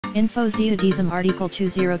Info zu diesem Artikel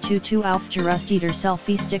 2022 Aufgerüsteter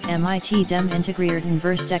Selfie-Stick mit dem integrierten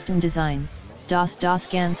Versteckten Design, das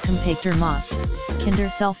ganz kompakter macht. Kinder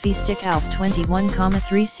Selfie-Stick auf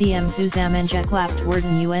 21,3 cm zusammengeklappt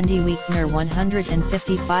worden und wiegt nur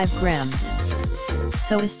 155 Grams.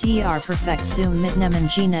 So ist perfekt zum Mitnehmen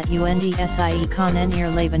genet und sie kann in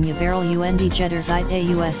ihr Leben überall und jederzeit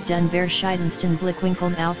aus den verschiedensten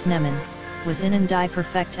Blickwinkeln aufnehmen, was ihnen die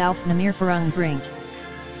perfekte Aufnahmeerfahrung bringt.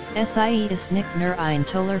 Sie ist nicht nur ein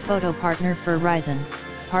toller Fotopartner für Reisen,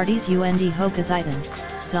 Partys und Hochzeiten,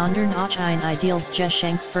 sondern auch ein ideales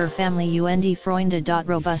Geschenk für Familie und Freunde.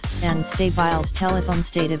 Robustes und stabiles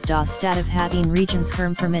Telefonstativ. Das Stativ hat eine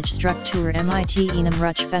regensförmige Struktur mit einem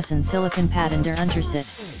rutschfesten Silikonpad der Untersit,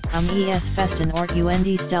 es festen Ort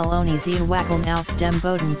und Stelle ohne zu wackeln auf dem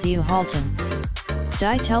Boden zu halten.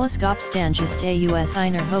 Die Teleskopstange ist aus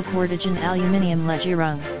einer hochwertigen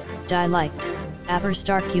Aluminiumlegierung, die leicht, aber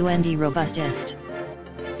stark und robust ist.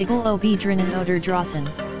 Egal ob drinnen oder draußen,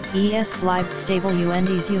 es bleibt stabil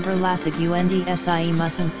und zuverlässig und sie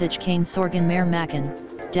müssen sich keine Sorgen mehr machen,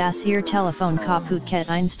 dass ihr Telefon kaputt geht.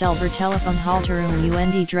 Einstellbar Telefonhalterung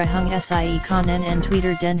und Drehung. Sie kann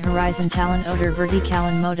entweder den horizontalen oder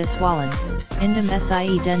vertikalen Modus wählen, indem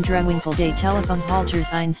sie den Drehwinkel des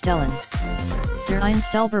Telefonhalters einstellen. Der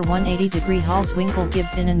einstellbar 180° Halswinkel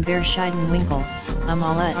gibt ihnen verschiedene Winkel,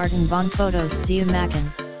 alle Arten von Fotos zu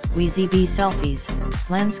machen, wie Selfies,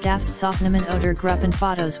 Landschaftsaufnahmen oder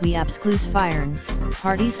Gruppenfotos wie Abschlussfeiern,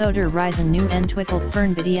 Partys oder Reisen. Nu entwickelt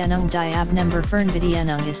Fernbedienung. Die Abnehmbar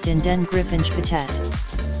Fernbedienung ist in den Griffench betet.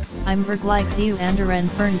 Im Vergleich zu anderen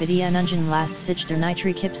Fernbedienungen lässt sich der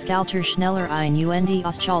Nitrikipskalter schneller ein und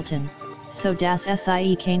ausschalten, so dass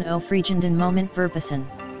sie kein aufregenden Moment verpassen.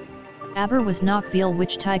 Aber was noch viel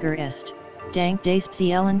wichtiger ist, dank des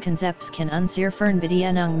speziellen Konzepts kann unsere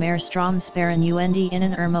Fernbedienung mehr Strom sparen und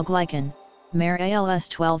ihnen ermöglichen, mehr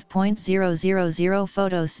als 12.000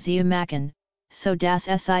 Fotos zu machen, so dass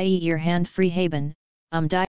sie ihr Hand free haben, die